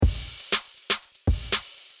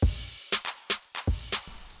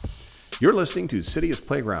You're listening to City is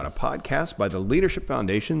Playground, a podcast by the Leadership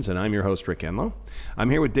Foundations, and I'm your host, Rick Enlow.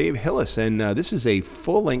 I'm here with Dave Hillis, and this is a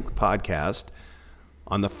full-length podcast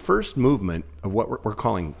on the first movement of what we're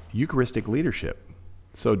calling Eucharistic leadership.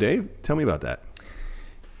 So, Dave, tell me about that.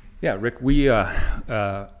 Yeah, Rick, we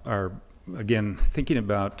are, again, thinking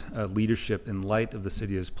about leadership in light of the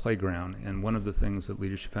City as Playground, and one of the things that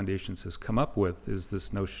Leadership Foundations has come up with is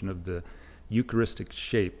this notion of the Eucharistic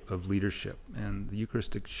shape of leadership. And the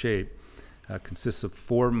Eucharistic shape consists of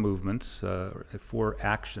four movements, four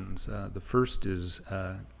actions. The first is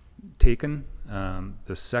taken,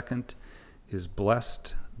 the second is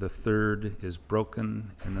blessed, the third is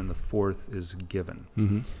broken, and then the fourth is given.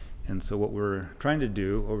 Mm-hmm. And so what we're trying to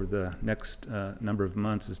do over the next number of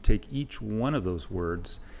months is take each one of those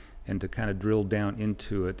words and to kind of drill down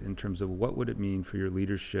into it in terms of what would it mean for your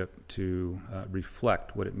leadership to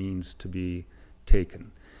reflect what it means to be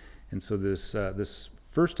taken. And so this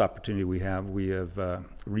first opportunity we have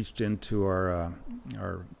reached into our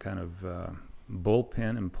kind of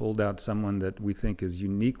bullpen and pulled out someone that we think is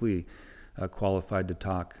uniquely qualified to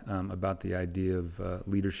talk about the idea of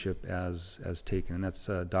leadership as taken, and that's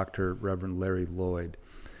Dr. Reverend Larry Lloyd.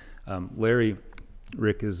 Larry,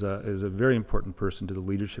 Rick, is a very important person to the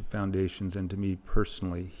Leadership Foundations and to me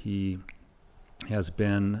personally. He has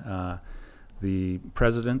been the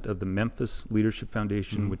president of the Memphis Leadership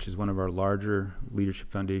Foundation, which is one of our larger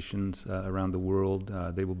leadership foundations around the world.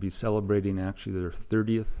 They will be celebrating actually their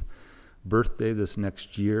 30th birthday this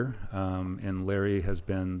next year, and Larry has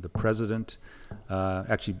been the president.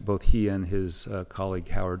 Actually, both he and his colleague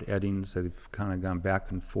Howard Eddings, they've kind of gone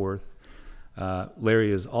back and forth.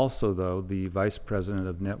 Larry is also, though, the vice president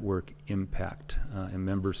of Network Impact and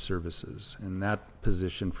Member Services, and that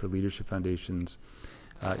position for Leadership Foundations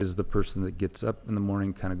is the person that gets up in the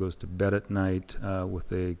morning, kind of goes to bed at night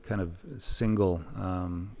with a kind of single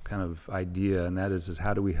kind of idea, and that is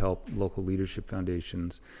how do we help local leadership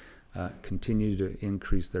foundations continue to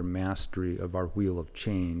increase their mastery of our wheel of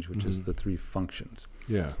change, which is the three functions.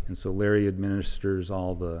 Yeah. And so Larry administers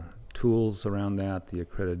all the tools around that, the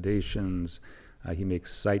accreditations. He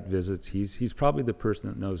makes site visits. He's probably the person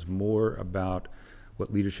that knows more about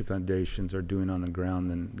what leadership foundations are doing on the ground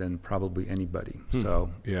than probably anybody. So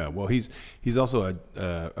yeah, well, he's also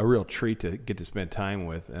a real treat to get to spend time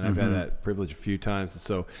with, and I've had that privilege a few times.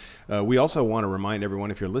 So we also want to remind everyone,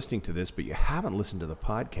 if you're listening to this but you haven't listened to the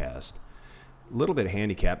podcast, a little bit of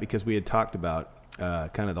handicap, because we had talked about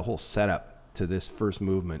kind of the whole setup to this first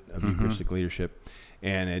movement of Eucharistic leadership,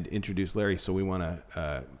 and had introduced Larry. So we want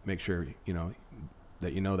to make sure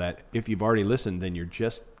that you know that if you've already listened, then you're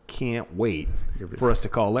just can't wait for us to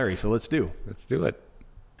call Larry. So let's do it.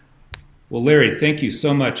 Well, Larry, thank you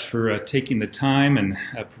so much for taking the time and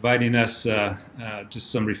providing us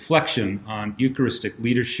just some reflection on Eucharistic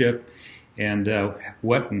leadership and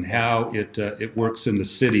what and how it works in the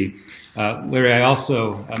city. Larry, I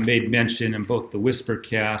also made mention in both the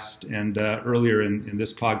Whispercast and earlier in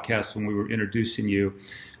this podcast when we were introducing you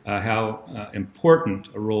how important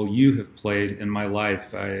a role you have played in my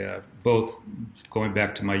life. Both going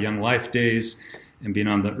back to my Young Life days and being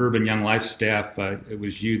on the Urban Young Life staff, it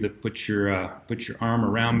was you that put your arm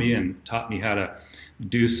around me and taught me how to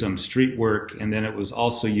do some street work. And then it was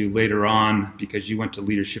also you later on, because you went to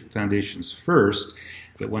Leadership Foundations first,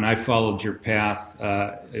 that when I followed your path,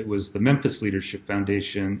 it was the Memphis Leadership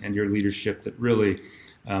Foundation and your leadership that really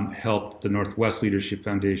helped the Northwest Leadership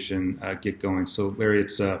Foundation get going. So, Larry,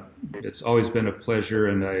 it's always been a pleasure,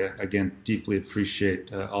 and I, again, deeply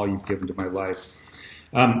appreciate all you've given to my life.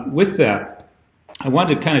 With that, I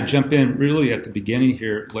wanted to kind of jump in really at the beginning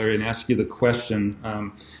here, Larry, and ask you the question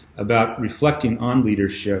about reflecting on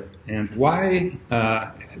leadership and why,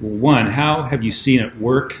 one, how have you seen it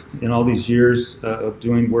work in all these years of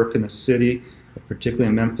doing work in the city, particularly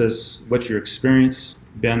in Memphis? What's your experience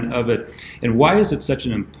been of it, and why is it such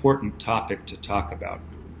an important topic to talk about?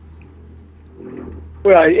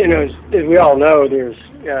 Well, as we all know, there's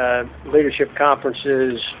leadership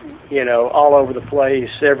conferences, all over the place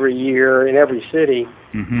every year in every city.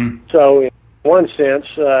 So in one sense,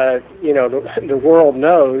 the world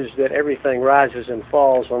knows that everything rises and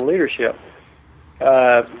falls on leadership,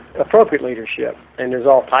 appropriate leadership, and there's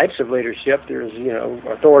all types of leadership. There's,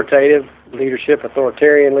 authoritative leadership,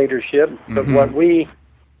 authoritarian leadership, but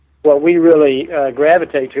what we really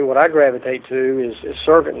gravitate to, what I gravitate to, is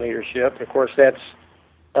servant leadership. Of course,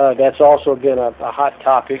 that's also been a hot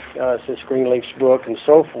topic since Greenleaf's book and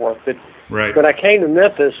so forth. But right. When I came to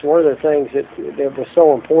Memphis, one of the things that was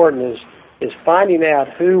so important is finding out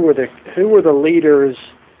who were the leaders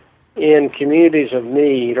in communities of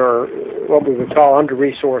need, or what we would call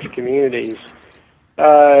under-resourced communities,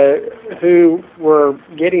 who were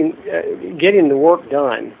getting the work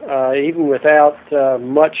done, even without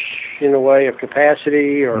much in the way of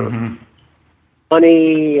capacity or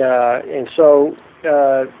money. And so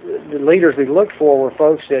the leaders we looked for were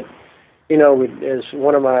folks that, as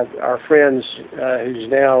one of our friends who's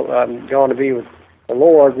now gone to be with the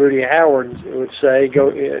Lord, Rudy Howard, would say,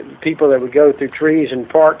 people that would go through trees and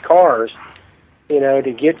park cars,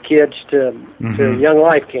 to get kids to Young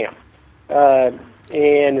Life Camp.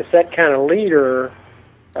 And it's that kind of leader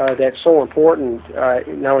that's so important,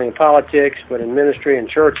 not only in politics but in ministry and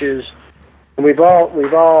churches. And we've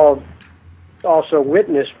all also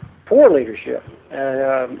witnessed poor leadership,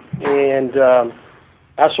 and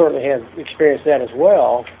I certainly have experienced that as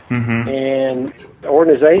well. And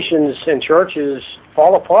organizations and churches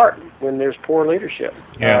fall apart when there's poor leadership.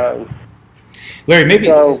 Yeah. Larry,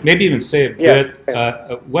 maybe even say a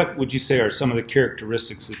bit. What would you say are some of the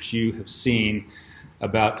characteristics that you have seen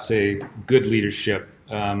about, say, good leadership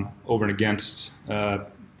over and against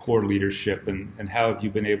poor leadership, and how have you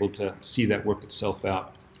been able to see that work itself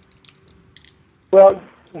out? Well,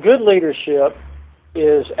 good leadership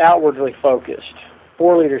is outwardly focused.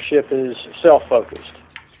 Poor leadership is self-focused.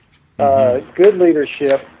 Good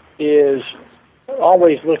leadership is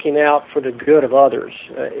always looking out for the good of others.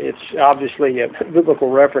 It's obviously a biblical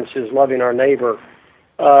reference is loving our neighbor.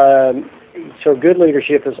 So good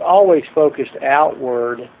leadership is always focused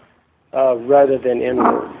outward rather than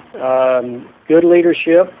inward. Good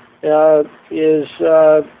leadership is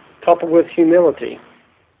coupled with humility,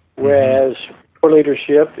 whereas poor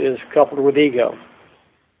leadership is coupled with ego.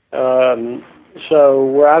 So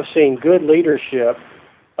where I've seen good leadership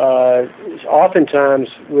is oftentimes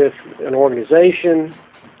with an organization,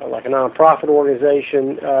 like a nonprofit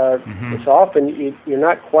organization. It's often you're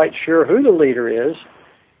not quite sure who the leader is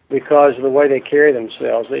because of the way they carry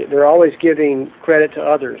themselves. They're always giving credit to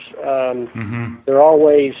others. They're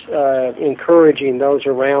always encouraging those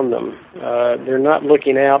around them. They're not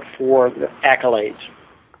looking out for the accolades.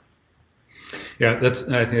 Yeah, I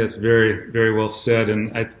think that's very, very well said,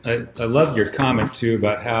 and I love your comment too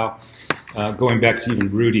about how going back to even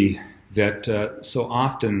Rudy, that so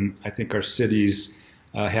often I think our cities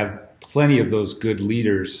have plenty of those good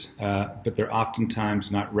leaders, but they're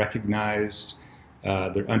oftentimes not recognized.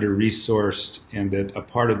 They're under-resourced, and that a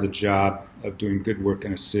part of the job of doing good work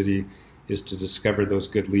in a city is to discover those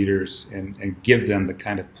good leaders and give them the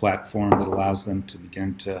kind of platform that allows them to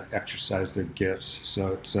begin to exercise their gifts.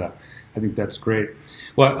 So I think that's great.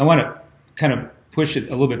 Well, I want to kind of push it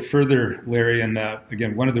a little bit further, Larry, and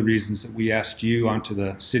again, one of the reasons that we asked you onto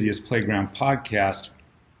the City as Playground podcast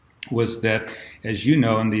was that, as you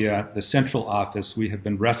know, in the central office, we have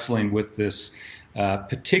been wrestling with this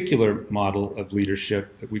particular model of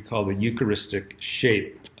leadership that we call the Eucharistic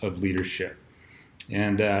shape of leadership.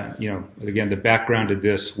 And, again, the background of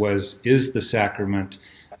this is the sacrament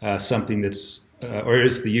something that's, or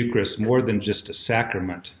is the Eucharist more than just a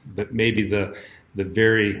sacrament, but maybe the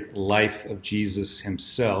very life of Jesus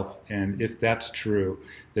himself? And if that's true,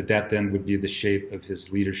 that then would be the shape of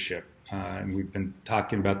his leadership. And we've been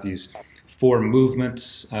talking about these four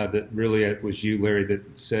movements that really, it was you, Larry,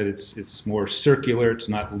 that said it's more circular, it's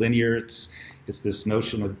not linear, it's this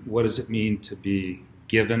notion of what does it mean to be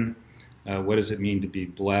given, what does it mean to be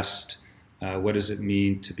blessed, what does it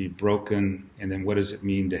mean to be broken, and then what does it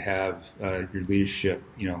mean to have your leadership,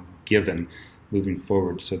 given moving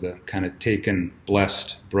forward. So the kind of taken,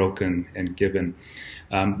 blessed, broken, and given.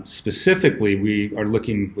 Specifically, we are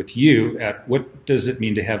looking with you at what does it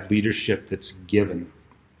mean to have leadership that's given.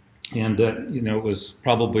 And it was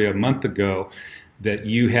probably a month ago that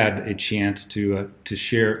you had a chance to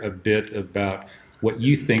share a bit about what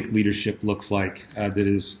you think leadership looks like that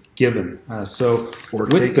is given.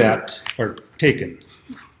 Taken.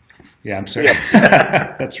 Yeah, I'm sorry.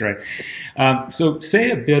 That's right. So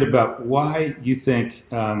say a bit about why you think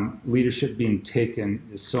leadership being taken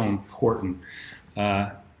is so important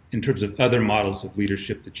in terms of other models of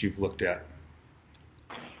leadership that you've looked at.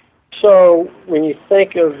 So when you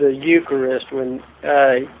think of the Eucharist, when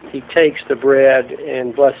he takes the bread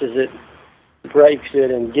and blesses it, breaks it,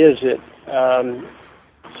 and gives it,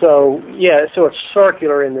 so it's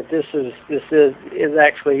circular in that this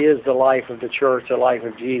actually is the life of the church, the life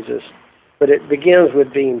of Jesus, but it begins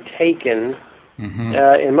with being taken.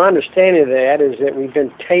 And my understanding of that is that we've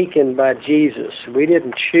been taken by Jesus. We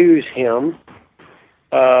didn't choose him.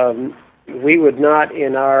 We would not,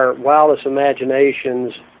 in our wildest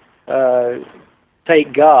imaginations,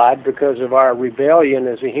 take God because of our rebellion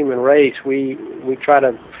as a human race. We try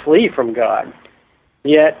to flee from God.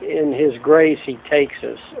 Yet in his grace, he takes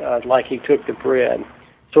us like he took the bread.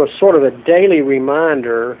 So it's sort of a daily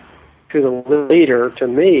reminder to the leader, to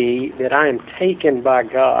me, that I am taken by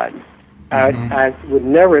God. I would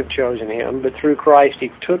never have chosen him, but through Christ he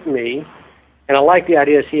took me. And I like the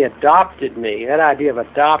idea is he adopted me. That idea of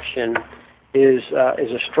adoption is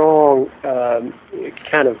a strong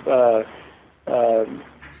kind of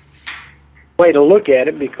way to look at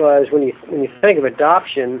it, because when you think of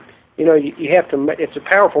adoption, you have to. It's a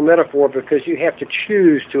powerful metaphor because you have to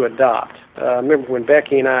choose to adopt. I remember when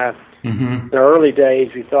Becky and I, in our early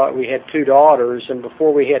days, we thought we had 2 daughters, and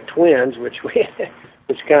before we had twins, which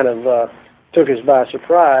kind of took us by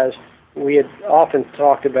surprise, we had often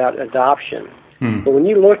talked about adoption. But when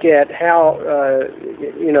you look at how,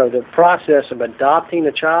 the process of adopting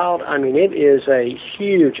a child, I mean, it is a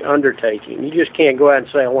huge undertaking. You just can't go out and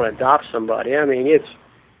say, I want to adopt somebody. I mean,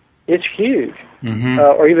 it's huge.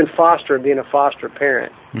 Or even being a foster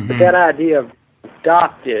parent. But that idea of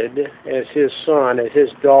adopted as his son, as his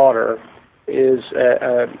daughter, is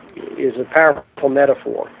a powerful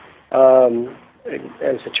metaphor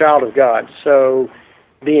as a child of God. So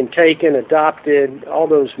being taken, adopted, all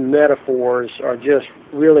those metaphors are just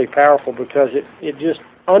really powerful because it just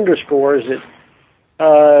underscores that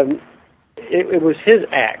it was his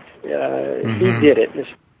act. He did it. It's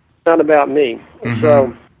not about me.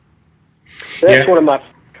 So that's one of my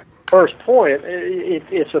first point.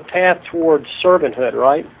 It's a path towards servanthood,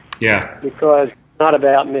 right? Yeah. Because it's not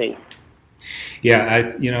about me.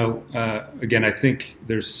 Yeah, again, I think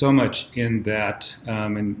there's so much in that,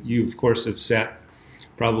 and you, of course, have sat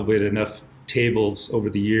probably at enough tables over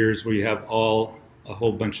the years where you have a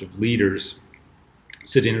whole bunch of leaders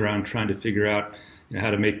sitting around trying to figure out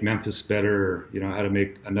how to make Memphis better, or how to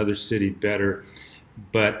make another city better.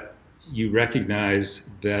 But you recognize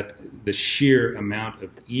that the sheer amount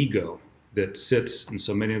of ego that sits in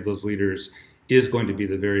so many of those leaders is going to be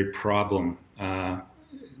the very problem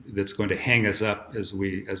that's going to hang us up as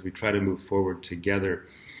we try to move forward together.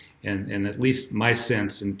 And at least my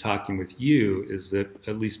sense in talking with you is that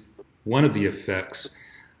at least one of the effects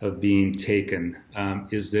of being taken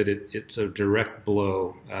is that it's a direct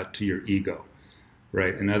blow to your ego,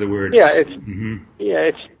 right? In other words, it's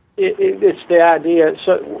the idea.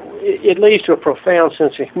 So it leads to a profound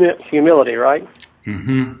sense of humility, right?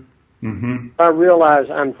 I realize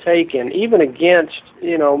I'm taken, even against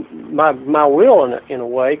my will in a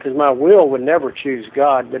way, because my will would never choose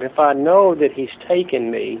God. But if I know that He's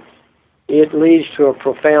taken me, it leads to a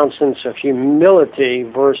profound sense of humility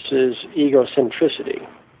versus egocentricity.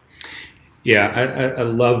 Yeah, I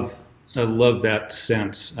love that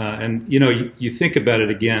sense, and you think about it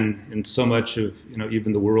again in so much of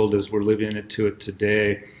even the world as we're living into it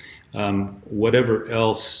today. Whatever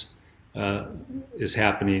else is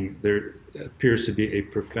happening, there appears to be a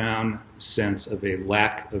profound sense of a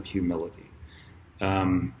lack of humility,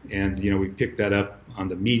 and we pick that up on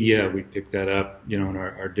the media, we pick that up in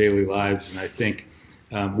our daily lives, and I think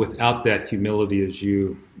without that humility, as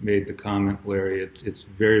you made the comment, Larry, it's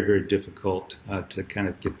very, very difficult to kind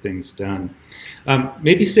of get things done.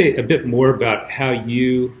 Maybe say a bit more about how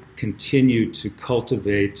you continue to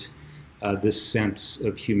cultivate this sense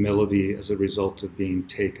of humility as a result of being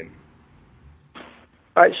taken.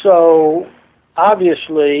 All right, so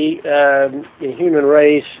obviously the human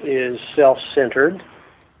race is self-centered,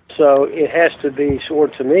 so it has to be,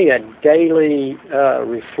 to me, a daily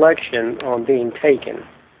reflection on being taken.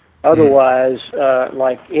 Otherwise,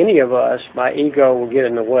 like any of us, my ego will get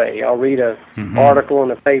in the way. I'll read an article in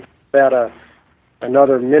the paper about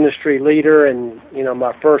another ministry leader, and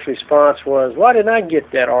my first response was, "Why didn't I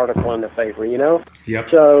get that article in the paper?" Yep.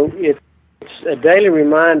 So it's a daily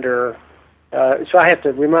reminder. So I have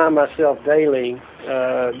to remind myself daily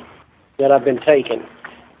that I've been taken,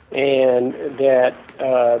 and that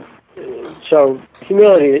so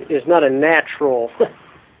humility is not a natural.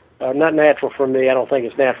 Not natural for me. I don't think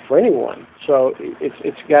it's natural for anyone. So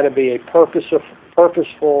it's got to be a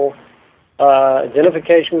purposeful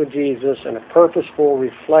identification with Jesus and a purposeful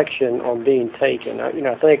reflection on being taken.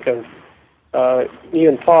 I think of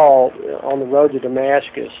even Paul on the road to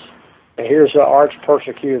Damascus. And here's the arch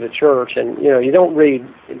persecutor of the church, and you don't read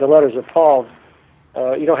the letters of Paul.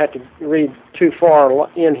 You don't have to read too far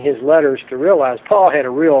in his letters to realize Paul had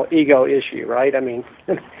a real ego issue, right? I mean,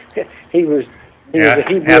 he was a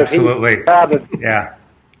Hebrew. Absolutely.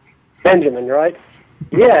 Benjamin, right?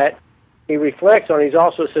 Yet he reflects on. He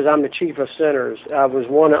also says, "I'm the chief of sinners. I was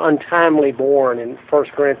one untimely born." In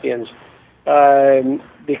 1 Corinthians,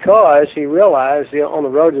 because he realized on the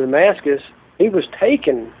road to Damascus he was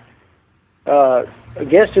taken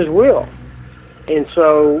against his will, and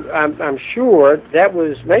so I'm sure that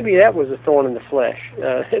was a thorn in the flesh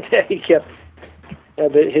that he kept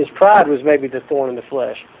his pride was maybe the thorn in the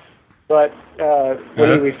flesh. But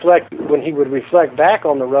when he would reflect back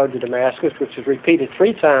on the road to Damascus, which is repeated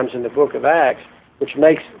 3 times in the book of Acts, which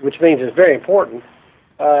means it's very important.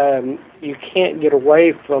 You can't get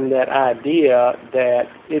away from that idea that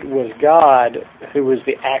it was God who was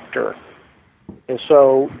the actor. And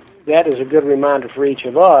so that is a good reminder for each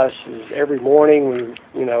of us, is every morning we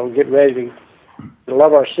get ready to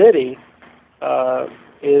love our city,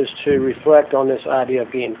 is to reflect on this idea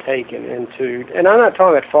of being taken into, and I'm not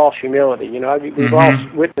talking about false humility, we've all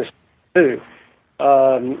witnessed it too.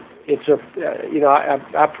 I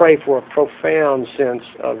pray for a profound sense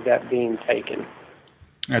of that being taken.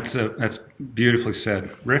 That's beautifully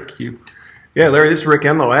said. Rick, you? Yeah, Larry, this is Rick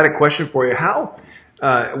Enlow. I had a question for you.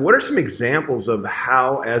 What are some examples of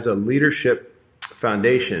how, as a leadership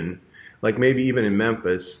foundation, like maybe even in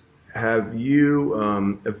Memphis, have you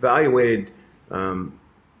evaluated,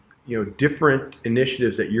 different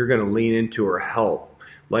initiatives that you're going to lean into or help?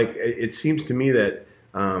 Like, it seems to me that,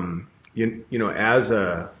 as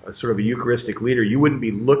a sort of a Eucharistic leader, you wouldn't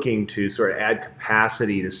be looking to sort of add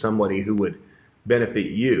capacity to somebody who would benefit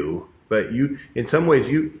you, but in some ways,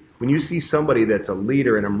 when you see somebody that's a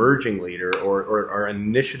leader, an emerging leader, or an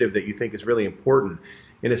initiative that you think is really important,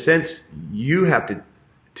 in a sense, you have to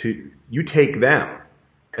you take them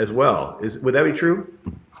as well. Would that be true?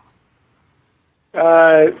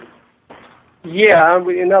 Yeah.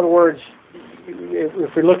 In other words,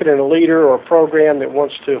 if we're looking at a leader or a program that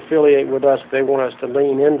wants to affiliate with us, they want us to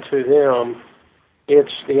lean into them.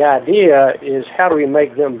 It's the idea is, how do we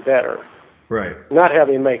make them better? Right. Not how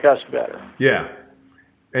do we make us better. Yeah.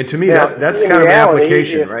 And to me, that's kind of an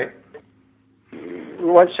application, right?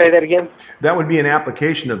 Say that again? That would be an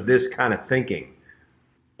application of this kind of thinking.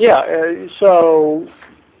 Yeah. So,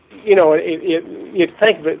 you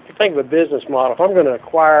think of a business model. If I'm going to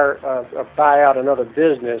acquire or buy out another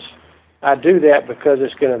business, I do that because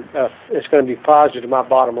it's going to be positive to my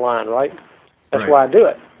bottom line, right? That's why I do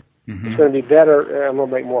it. Mm-hmm. It's going to be better. I'm going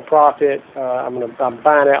to make more profit. I'm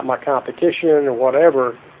buying out my competition or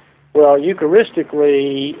whatever. Well,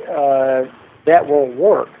 Eucharistically, that won't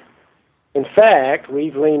work. In fact,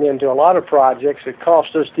 we've leaned into a lot of projects that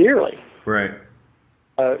cost us dearly. Right.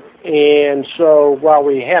 And so while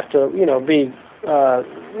we have to, be,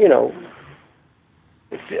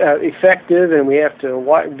 effective, and we have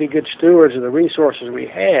to be good stewards of the resources we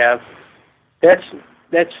have, that's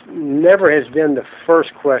never has been the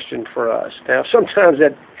first question for us. Now, sometimes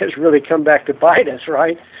that has really come back to bite us,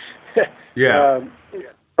 right? Yeah. In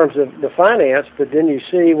terms of the finance, but then you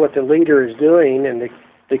see what the leader is doing, and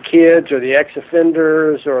the kids or the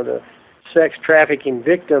ex-offenders or the sex trafficking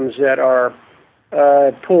victims that are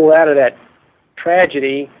pulled out of that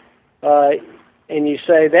tragedy, and you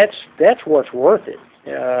say that's what's worth it.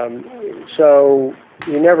 So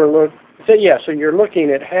you never look. So you're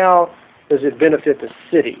looking at how does it benefit the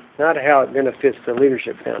city, not how it benefits the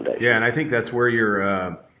Leadership Foundation. Yeah, and I think that's where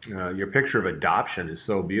your picture of adoption is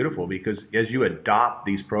so beautiful, because as you adopt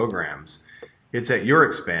these programs, it's at your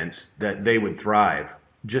expense that they would thrive.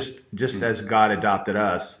 Just as God adopted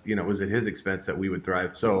us, it was at His expense that we would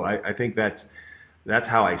thrive. So I think that's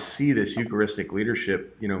how I see this Eucharistic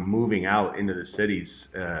leadership, moving out into the cities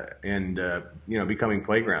and becoming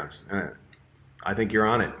playgrounds. I think you're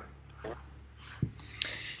on it.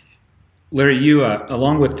 Larry, you,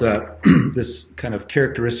 along with this kind of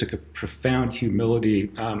characteristic of profound humility,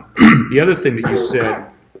 the other thing that you said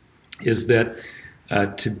is that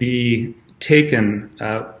to be taken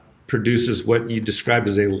produces what you described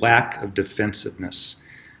as a lack of defensiveness.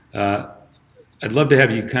 I'd love to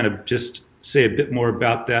have you kind of just say a bit more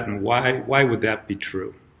about that, and why would that be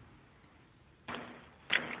true?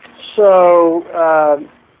 So,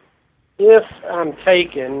 if I'm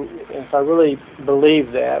taken, if I really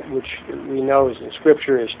believe that, which we know is in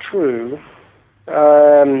Scripture is true,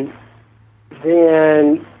 then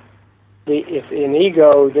if an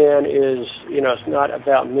ego then is, it's not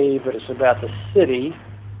about me, but it's about the city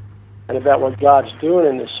and about what God's doing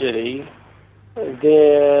in the city,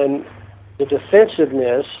 then the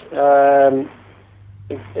defensiveness,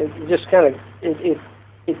 it just kind of,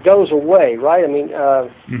 it goes away, right? I mean,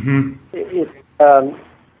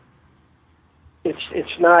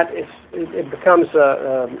 it becomes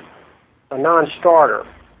a non-starter.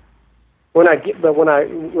 When I get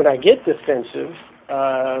defensive,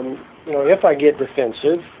 if I get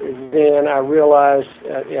defensive, then I realize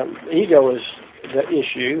ego is the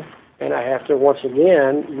issue, and I have to once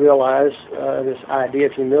again realize this idea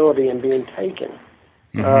of humility and being taken.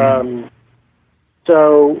 Mm-hmm.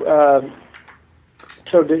 So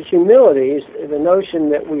the humility is the notion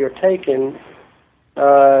that we are taken.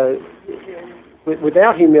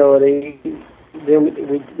 without humility, then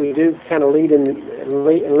we do kind of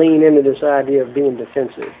lean into this idea of being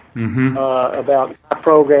defensive about our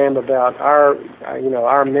program, about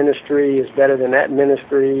our ministry is better than that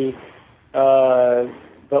ministry.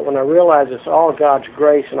 But when I realize it's all God's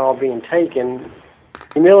grace and all being taken,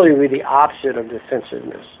 humility would be the opposite of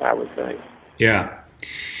defensiveness, I would think. Yeah.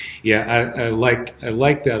 I like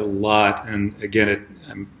that a lot, and again,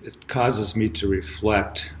 it causes me to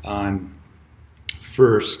reflect on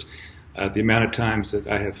first the amount of times that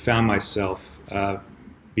I have found myself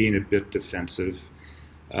being a bit defensive,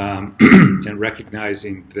 and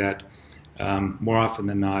recognizing that more often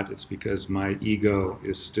than not, it's because my ego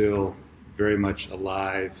is still very much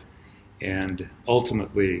alive, and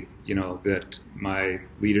ultimately, that my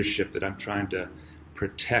leadership that I'm trying to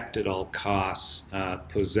protect at all costs,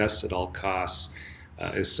 possess at all costs,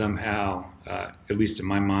 is somehow, at least in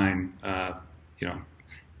my mind,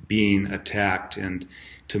 being attacked. And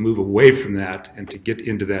to move away from that and to get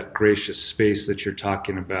into that gracious space that you're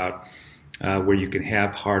talking about, where you can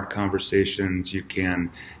have hard conversations, you can,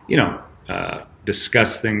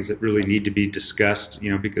 discuss things that really need to be discussed,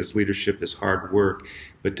 because leadership is hard work,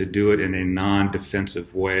 but to do it in a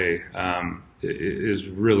non-defensive way is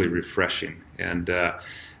really refreshing. And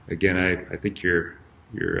again, I think your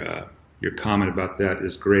comment about that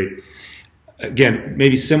is great. Again,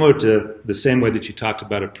 maybe similar to the same way that you talked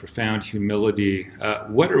about a profound humility,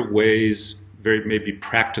 what are ways, very maybe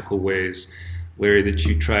practical ways, Larry, that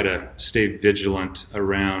you try to stay vigilant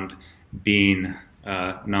around being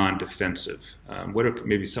non-defensive? What are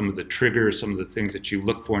maybe some of the triggers, some of the things that you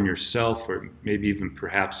look for in yourself, or maybe even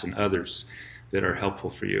perhaps in others, that are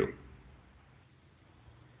helpful for you?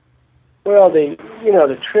 Well, the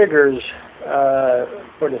triggers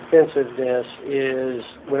for defensiveness is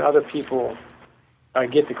when other people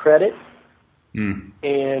get the credit, and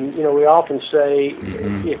we often say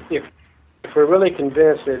if we're really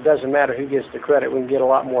convinced that it doesn't matter who gets the credit, we can get a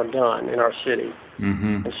lot more done in our city.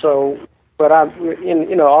 And so, but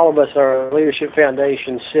all of us, our Leadership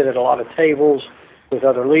Foundation, sit at a lot of tables with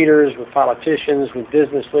other leaders, with politicians, with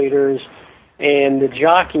business leaders. And the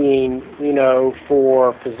jockeying,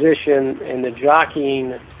 for position and the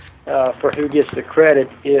jockeying for who gets the credit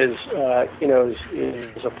is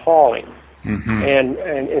appalling.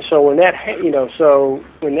 And so when that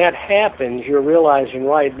when that happens, you're realizing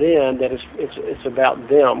right then that it's about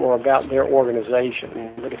them or about their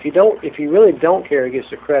organization. But if you really don't care who gets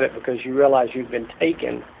the credit because you realize you've been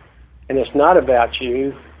taken, and it's not about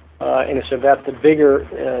you, and it's about the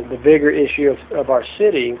bigger issue of our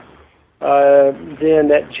city, then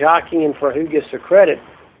that jockeying for who gets the credit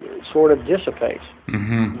sort of dissipates.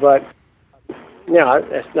 But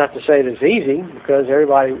that's not to say it's easy, because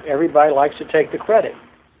everybody likes to take the credit.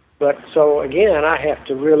 But so again, I have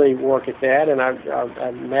to really work at that, and I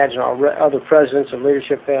imagine other presidents of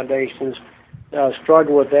leadership foundations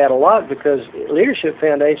struggle with that a lot, because leadership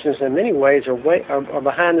foundations in many ways are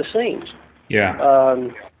behind the scenes.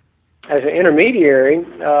 As an intermediary,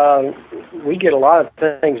 we get a lot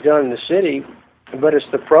of things done in the city, but it's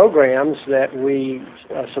the programs that we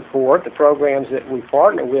support, the programs that we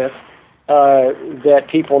partner with, that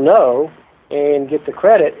people know and get the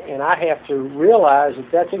credit, and I have to realize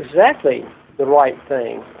that that's exactly the right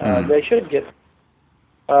thing. They should get.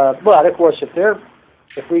 But of course,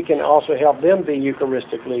 if we can also help them be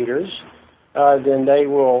Eucharistic leaders, then they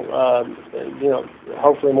will,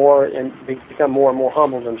 hopefully more and become more and more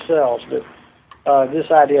humble themselves. But this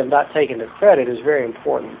idea of not taking the credit is very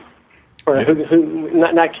important. Or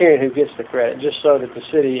not caring who gets the credit, just so that the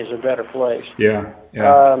city is a better place. The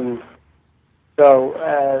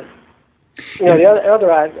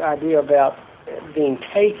other idea about being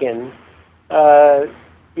taken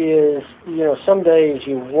is, some days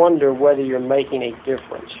you wonder whether you're making a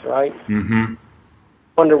difference, right?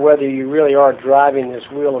 Wonder whether you really are driving this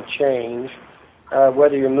wheel of change,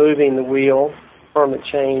 whether you're moving the wheel, permanent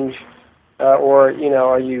change, or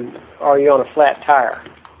are you on a flat tire,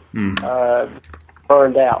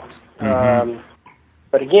 burned out?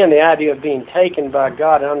 But again, the idea of being taken by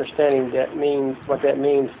God and understanding what that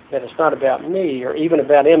means, that it's not about me or even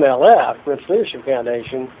about MLF, Rich Leadership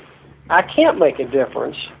Foundation. I can't make a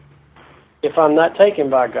difference if I'm not taken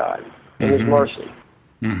by God and His mercy.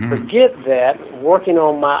 Forget that, working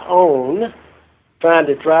on my own, trying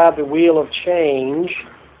to drive the wheel of change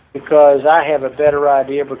because I have a better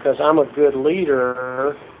idea, because I'm a good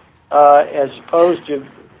leader, as opposed to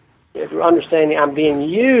understanding I'm being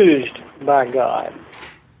used by God,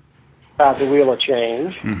 by the wheel of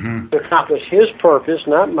change, to accomplish His purpose,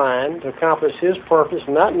 not mine, to accomplish His purpose,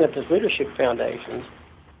 not Memphis Leadership Foundation's.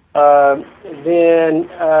 Then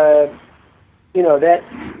that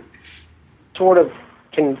sort of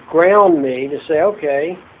can ground me to say,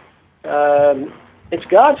 okay, it's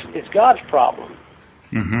God's problem.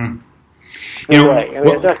 Mm-hmm. Anyway,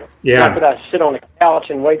 it's not that I sit on a couch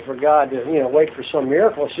and wait for God to, wait for some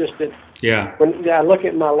miracle. It's just that when I look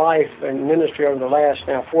at my life and ministry over the last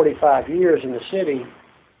now 45 years in the city,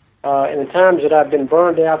 and the times that I've been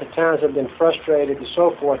burned out, the times I've been frustrated and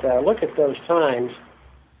so forth, I look at those times,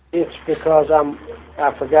 it's because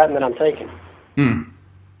I've forgotten that I'm taken.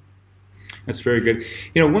 That's very good.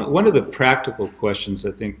 One of the practical questions,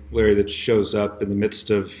 I think, Larry, that shows up in the midst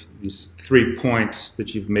of these 3 points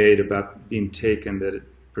that you've made about being taken, that it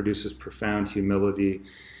produces profound humility,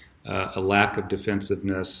 a lack of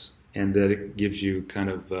defensiveness, and that it gives you kind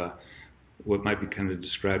of what might be kind of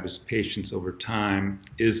described as patience over time,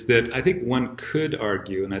 is that I think one could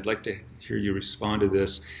argue, and I'd like to hear you respond to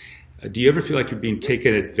this, do you ever feel like you're being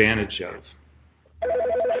taken advantage of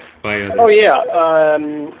by others? Oh, yeah.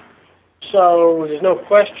 So there's no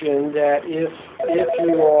question that if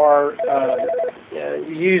you are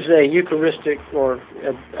use a Eucharistic or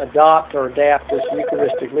adopt or adapt this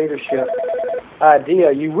Eucharistic leadership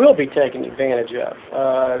idea, you will be taken advantage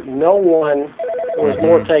of. No one was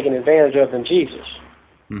more taken advantage of than Jesus.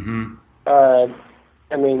 Mm-hmm.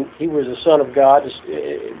 He was the Son of God,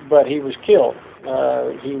 but he was killed.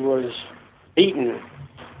 He was beaten.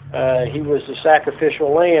 He was the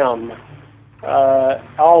sacrificial lamb.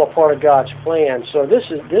 All a part of God's plan. So this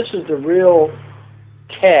is the real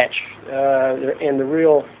catch, and the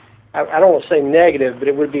real, I don't want to say negative, but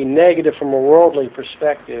it would be negative from a worldly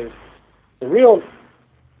perspective. The real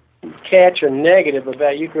catch or negative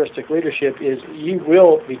about Eucharistic leadership is you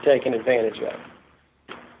will be taken advantage of.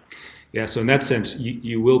 Yeah, so in that sense,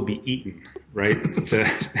 you will be eaten, right?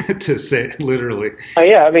 to say it literally.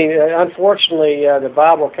 Unfortunately, the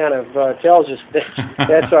Bible kind of tells us that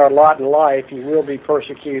that's our lot in life. You will be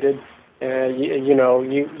persecuted.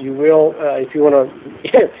 You will, if you want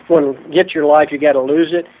to get your life, you got to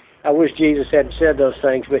lose it. I wish Jesus hadn't said those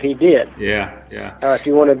things, but he did. Yeah. If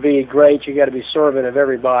you want to be great, you got to be servant of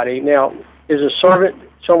everybody. Now, is a servant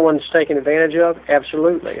someone's taken advantage of?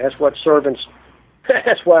 Absolutely. That's what servants.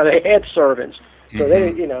 That's why they had servants. So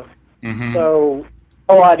they, So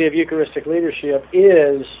the whole idea of Eucharistic leadership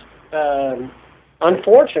is,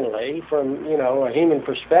 unfortunately, from a human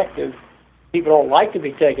perspective, people don't like to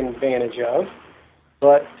be taken advantage of,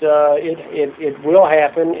 but it will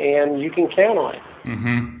happen, and you can count on it.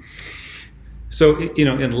 Mm-hmm. So,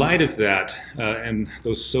 in light of that and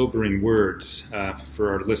those sobering words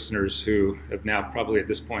for our listeners who have now probably at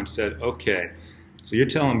this point said, okay, so you're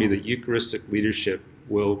telling me that Eucharistic leadership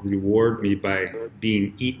will reward me by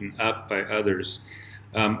being eaten up by others.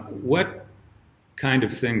 What kind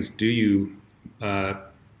of things do you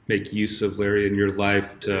make use of, Larry, in your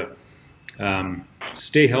life to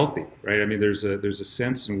stay healthy, right? I mean, there's a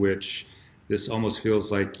sense in which this almost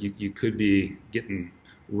feels like you could be getting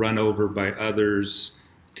run over by others,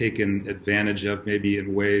 taken advantage of maybe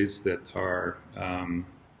in ways that are,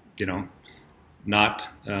 not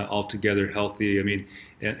altogether healthy. I mean,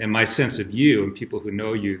 and my sense of you and people who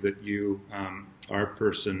know you, that you are a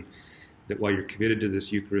person that while you're committed to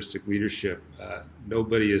this Eucharistic leadership,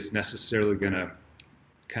 nobody is necessarily going to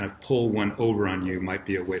kind of pull one over on you, might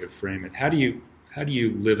be a way to frame it. How do you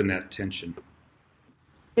live in that tension?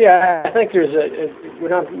 Yeah, I think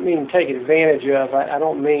when I mean taking advantage of, I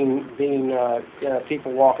don't mean being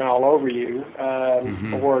people walking all over you,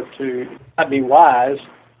 or to not be wise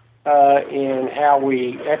in how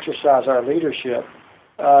we exercise our leadership.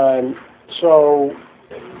 So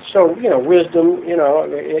wisdom.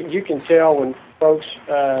 You can tell when folks,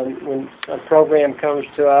 when a program comes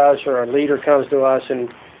to us or a leader comes to us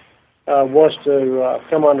and wants to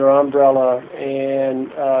come under our umbrella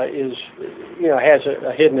and has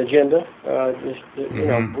a hidden agenda.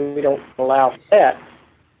 We don't allow that.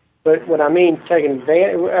 But what I mean, taking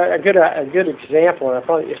advantage, a good example, and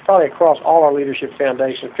it's probably across all our leadership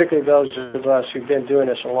foundations, particularly those of us who've been doing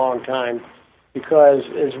this a long time, because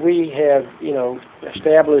as we have,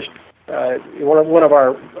 established one of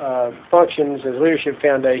our functions as Leadership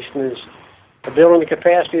Foundation is building the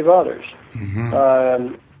capacity of others.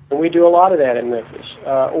 And we do a lot of that in Memphis.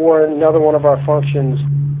 Or another one of our functions,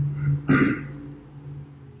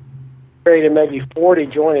 created maybe 40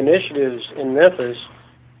 joint initiatives in Memphis.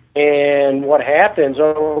 And what happens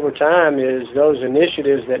over time is those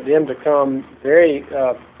initiatives that then become very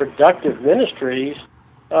productive ministries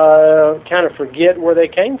kind of forget where they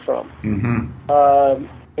came from.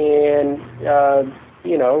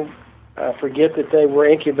 Forget that they were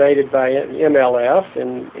incubated by MLF,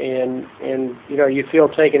 and you feel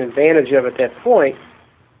taken advantage of at that point.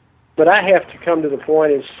 but I have to come to the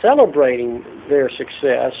point of celebrating their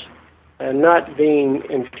success and not being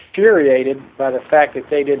infuriated by the fact that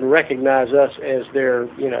they didn't recognize us as their,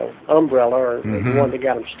 umbrella or the one that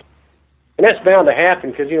got them started. And that's bound to happen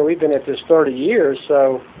because, we've been at this 30 years,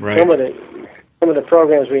 so right. some of the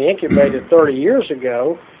programs we incubated 30 years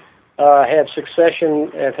ago have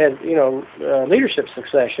leadership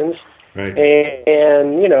successions, right.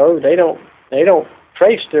 and they don't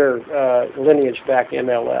trace their lineage back to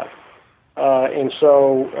MLF, and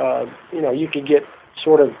so you could get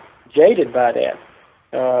sort of jaded by that,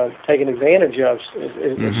 taken advantage of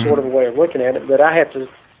is sort of a way of looking at it. But I have to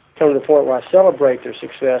come to the point where I celebrate their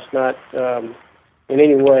success, not in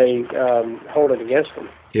any way hold it against them.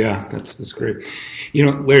 Yeah, that's great.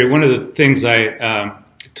 Larry, one of the things I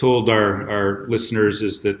told our listeners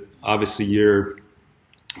is that obviously your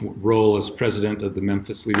role as president of the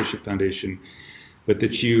Memphis Leadership Foundation, but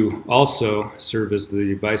that you also serve as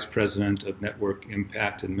the vice president of Network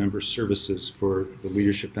Impact and Member Services for the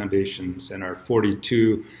Leadership Foundations and our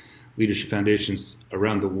 42 leadership foundations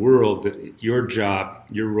around the world. That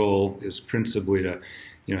your role is principally to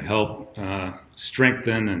help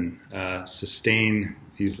strengthen and sustain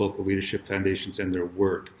these local leadership foundations and their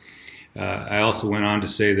work. I also went on to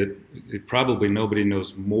say that probably nobody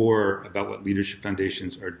knows more about what leadership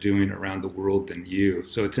foundations are doing around the world than you.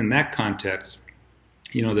 So it's in that context,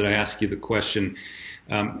 that I ask you the question.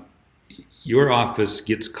 Your office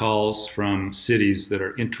gets calls from cities that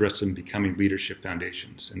are interested in becoming leadership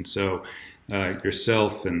foundations. And so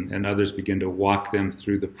yourself and others begin to walk them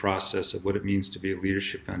through the process of what it means to be a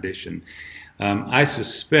leadership foundation. I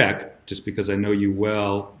suspect, just because I know you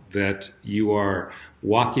well, that you are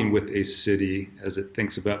walking with a city as it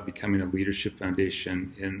thinks about becoming a leadership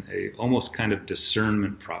foundation in a almost kind of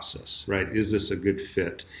discernment process, right? Is this a good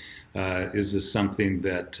fit? Is this something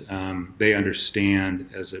that they understand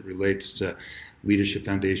as it relates to leadership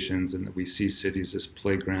foundations, and that we see cities as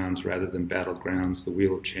playgrounds rather than battlegrounds, the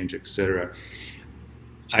wheel of change, etc.?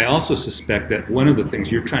 I also suspect that one of the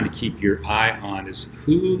things you're trying to keep your eye on is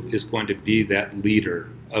who is going to be that leader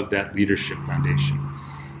of that leadership foundation,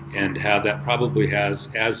 and how that probably has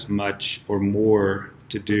as much or more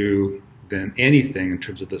to do than anything in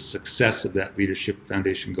terms of the success of that leadership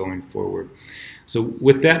foundation going forward. So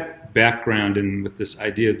with that background and with this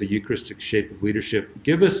idea of the Eucharistic shape of leadership,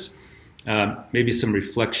 give us maybe some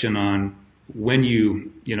reflection on when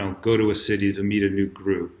you go to a city to meet a new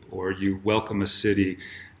group, or you welcome a city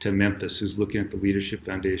to Memphis who's looking at the leadership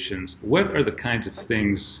foundations. What are the kinds of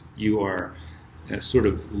things you are sort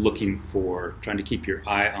of looking for, trying to keep your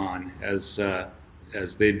eye on as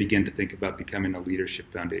they begin to think about becoming a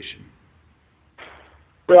leadership foundation?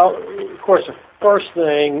 Well, of course, the first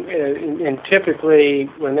thing, and typically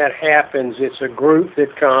when that happens, it's a group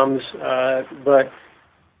that comes, but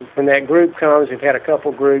when that group comes, we've had a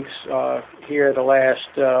couple groups here over the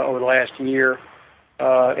last year,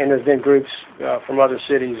 and there's been groups from other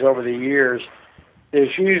cities over the years.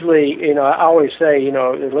 There's usually, I always say,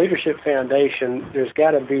 the Leadership Foundation, there's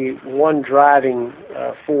got to be one driving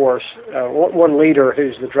force, one leader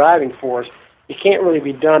who's the driving force. It can't really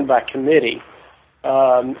be done by committee.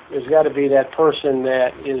 There's got to be that person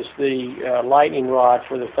that is the lightning rod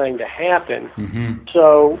for the thing to happen. Mm-hmm.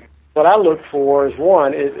 So what I look for is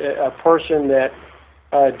a person that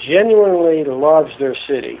genuinely loves their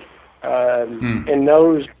city and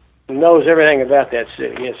knows everything about that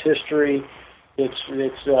city, its history, its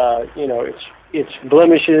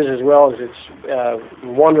blemishes as well as its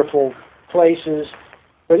wonderful places.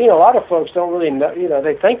 But, a lot of folks don't really know,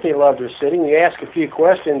 they think they love their city, and you ask a few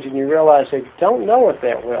questions and you realize they don't know it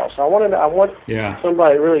that well. So I want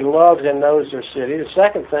somebody that really loves and knows their city. The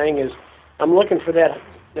second thing is I'm looking for that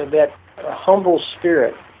humble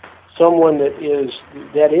spirit, someone that is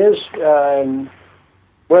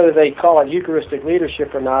whether they call it Eucharistic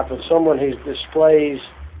leadership or not, but someone who displays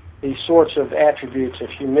these sorts of attributes of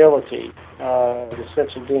humility, the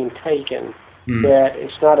sense of being taken, that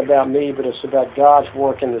it's not about me, but it's about God's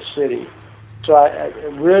work in the city. So I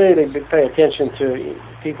really pay attention to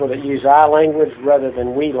people that use I language rather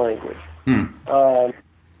than we language.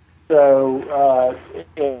 So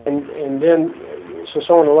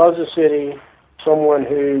someone who loves the city, someone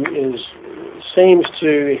who seems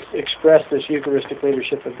to express this Eucharistic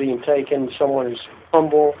leadership of being taken, someone who's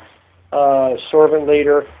humble, servant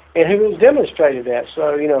leader, and who has demonstrated that.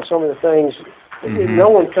 So, some of the things, no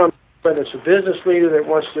one comes, whether it's a business leader that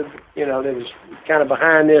wants to, that is kind of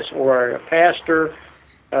behind this, or a pastor,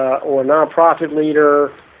 or a nonprofit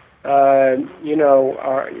leader,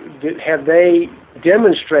 have they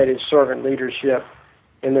demonstrated servant leadership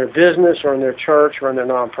in their business or in their church or in their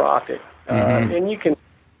nonprofit? And you can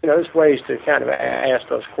there's ways to kind of ask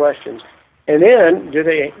those questions. And then, do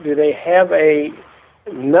they have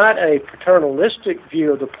not a paternalistic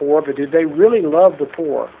view of the poor, but do they really love the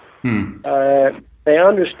poor? They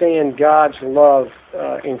understand God's love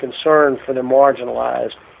and concern for the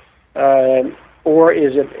marginalized, or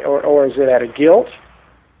is it out of guilt,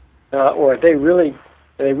 or have they really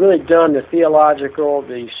done the theological,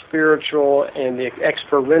 the spiritual, and the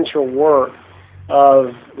experiential work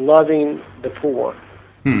of loving the poor,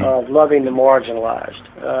 of loving the marginalized?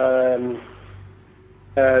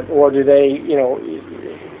 Or do they,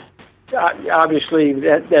 obviously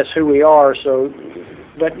that's who we are, so,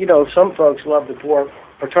 but, some folks love the poor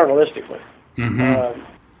paternalistically.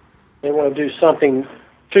 They want to do something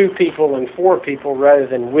to people and for people rather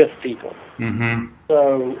than with people.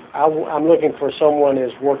 So I'm looking for someone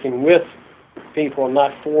who's working with people,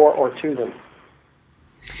 not for or to them.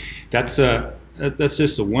 That's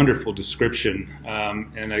just a wonderful description.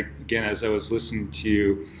 And again, as I was listening to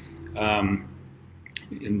you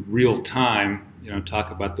in real time,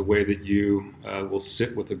 talk about the way that you will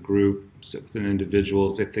sit with a group, sit with an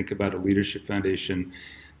individual as they think about a leadership foundation.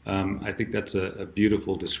 I think that's a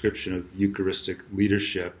beautiful description of Eucharistic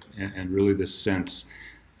leadership and really this sense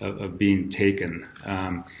of being taken.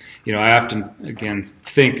 I often, again,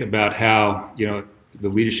 think about how, the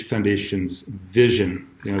Leadership Foundation's vision,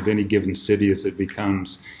 of any given city as it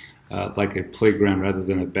becomes like a playground rather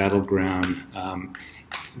than a battleground.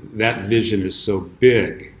 That vision is so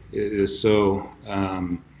big. It is so,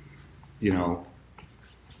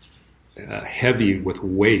 heavy with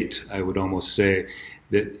weight, I would almost say,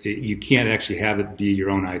 that you can't actually have it be your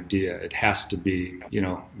own idea. It has to be,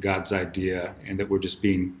 God's idea, and that we're just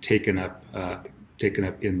being taken up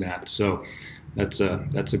in that. So that's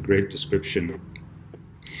a great description.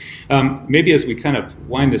 Maybe as we kind of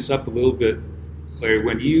wind this up a little bit, Larry,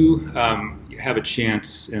 when you have a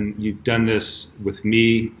chance, and you've done this with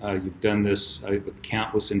me, you've done this with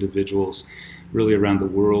countless individuals really around the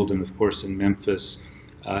world, and of course in Memphis,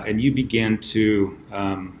 and you began to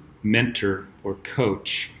mentor or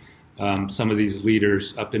coach some of these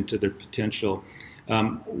leaders up into their potential.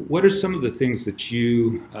 What are some of the things that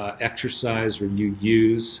you exercise or you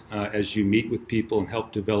use as you meet with people and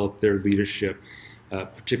help develop their leadership,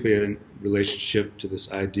 particularly in relationship to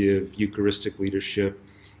this idea of Eucharistic leadership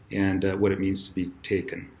and what it means to be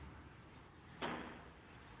taken?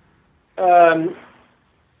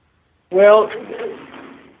 Well,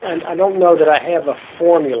 I don't know that I have a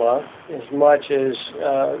formula as much as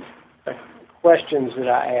questions that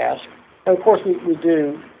I ask. And of course, we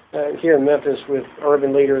do here in Memphis with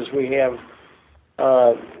urban leaders. We have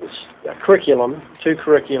a curriculum, 2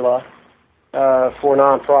 curricula for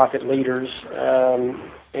nonprofit leaders,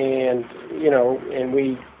 and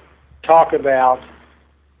we talk about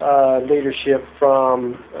leadership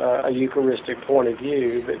from a Eucharistic point of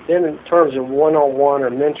view. But then, in terms of one-on-one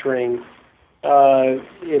or mentoring,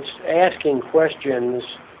 it's asking questions.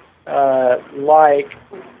 Like,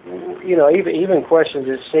 even questions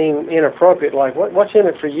that seem inappropriate, like what's in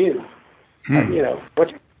it for you?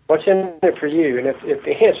 What's in it for you? And if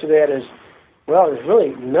the answer to that is, well, there's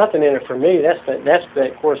really nothing in it for me, that's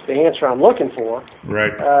of course the answer I'm looking for.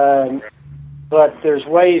 Right. But there's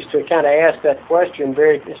ways to kind of ask that question.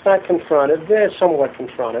 It's not confrontive, it's somewhat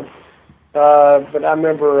confrontive. But I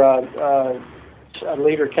remember a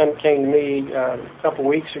leader came to me a couple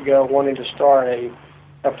weeks ago wanting to start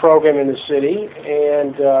a program in the city,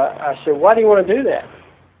 and I said, why do you want to do that?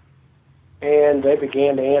 And they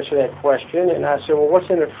began to answer that question, and I said, well, what's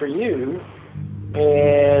in it for you?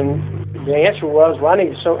 And the answer was, well,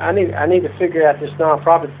 I need to figure out this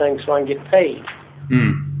nonprofit thing so I can get paid.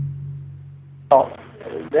 Well,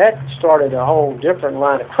 that started a whole different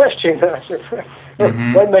line of questioning. I said,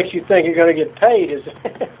 what makes you think you're going to get paid is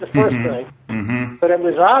the first thing. But it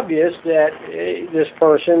was obvious that this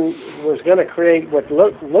person was going to create what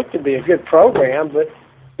looked to be a good program, but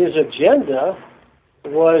his agenda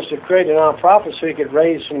was to create a nonprofit so he could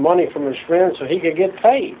raise some money from his friends so he could get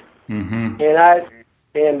paid.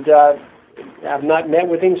 And I've not met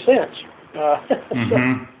with him since.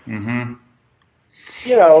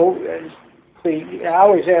 I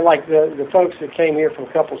always had, like the folks that came here from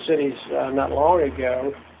a couple cities not long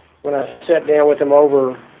ago, when I sat down with them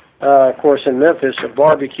over, of course, in Memphis, a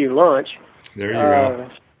barbecue lunch. There you go.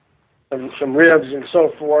 Some ribs and so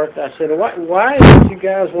forth. I said, why do you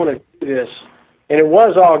guys want to do this? And it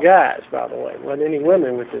was all guys, by the way. There wasn't any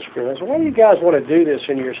women with this group. I said, why do you guys want to do this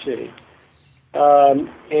in your city?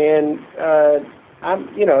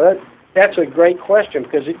 That's a great question,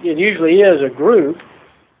 because it usually is a group,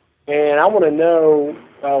 and I want to know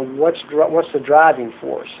what's the driving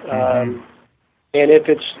force. And if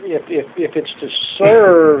it's to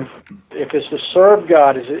serve, if it's to serve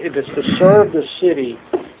God, if it's to serve the city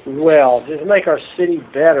well, to make our city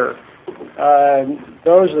better,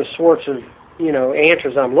 those are the sorts of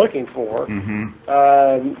answers I'm looking for.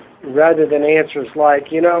 Rather than answers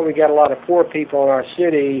like, we got a lot of poor people in our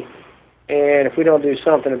city, and if we don't do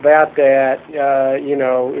something about that,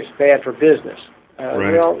 it's bad for business.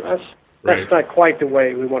 Right. Well, that's not quite the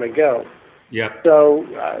way we want to go. Yep. So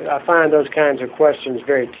I find those kinds of questions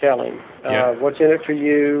very telling. What's in it for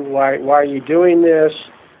you? Why are you doing this?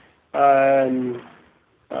 The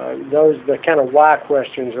kind of why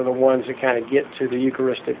questions are the ones that kind of get to the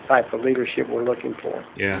Eucharistic type of leadership we're looking for.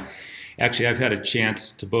 Yeah. Actually, I've had a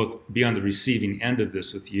chance to both be on the receiving end of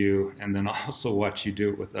this with you and then also watch you do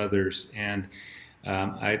it with others. And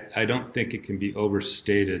I don't think it can be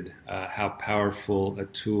overstated how powerful a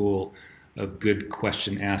tool of good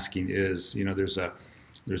question asking is. There's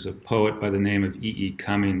a poet by the name of E.E.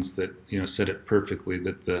 Cummings that said it perfectly,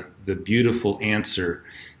 that the beautiful answer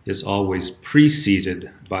is always preceded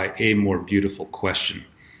by a more beautiful question.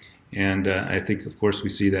 And I think, of course, we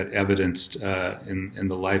see that evidenced in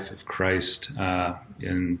the life of Christ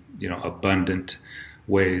in abundant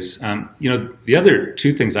ways. The other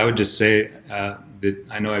two things I would just say that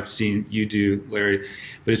I know I've seen you do, Larry,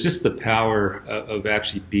 but it's just the power of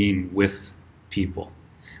actually being with people.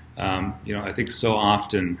 I think so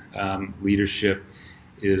often leadership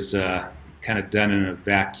is kind of done in a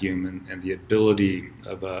vacuum, and the ability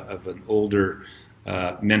of an older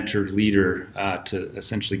mentor leader to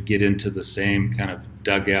essentially get into the same kind of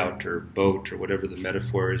dugout or boat or whatever the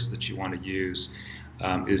metaphor is that you want to use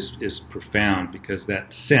is profound, because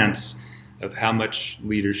that sense of how much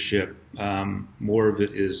leadership, more of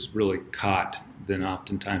it is really caught than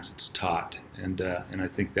oftentimes it's taught, and I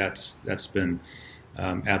think that's been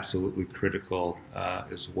absolutely critical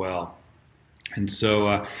as well. And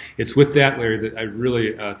so it's with that, Larry, that I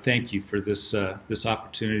really thank you for this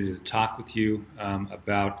opportunity to talk with you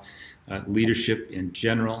about leadership in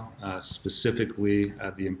general, specifically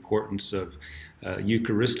the importance of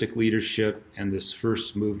Eucharistic leadership and this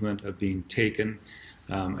first movement of being taken.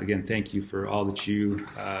 Again, thank you for all that you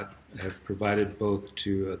have provided both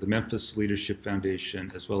to the Memphis Leadership Foundation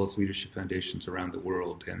as well as leadership foundations around the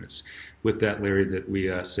world. And it's with that, Larry, that we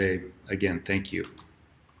say, again, thank you.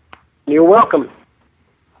 You're welcome.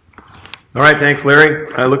 All right, thanks,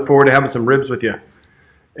 Larry. I look forward to having some ribs with you.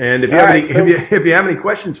 And if you have any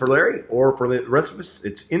questions for Larry or for the rest of us,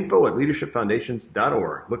 it's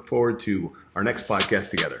info@leadershipfoundations.org. Look forward to our next podcast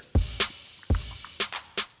together.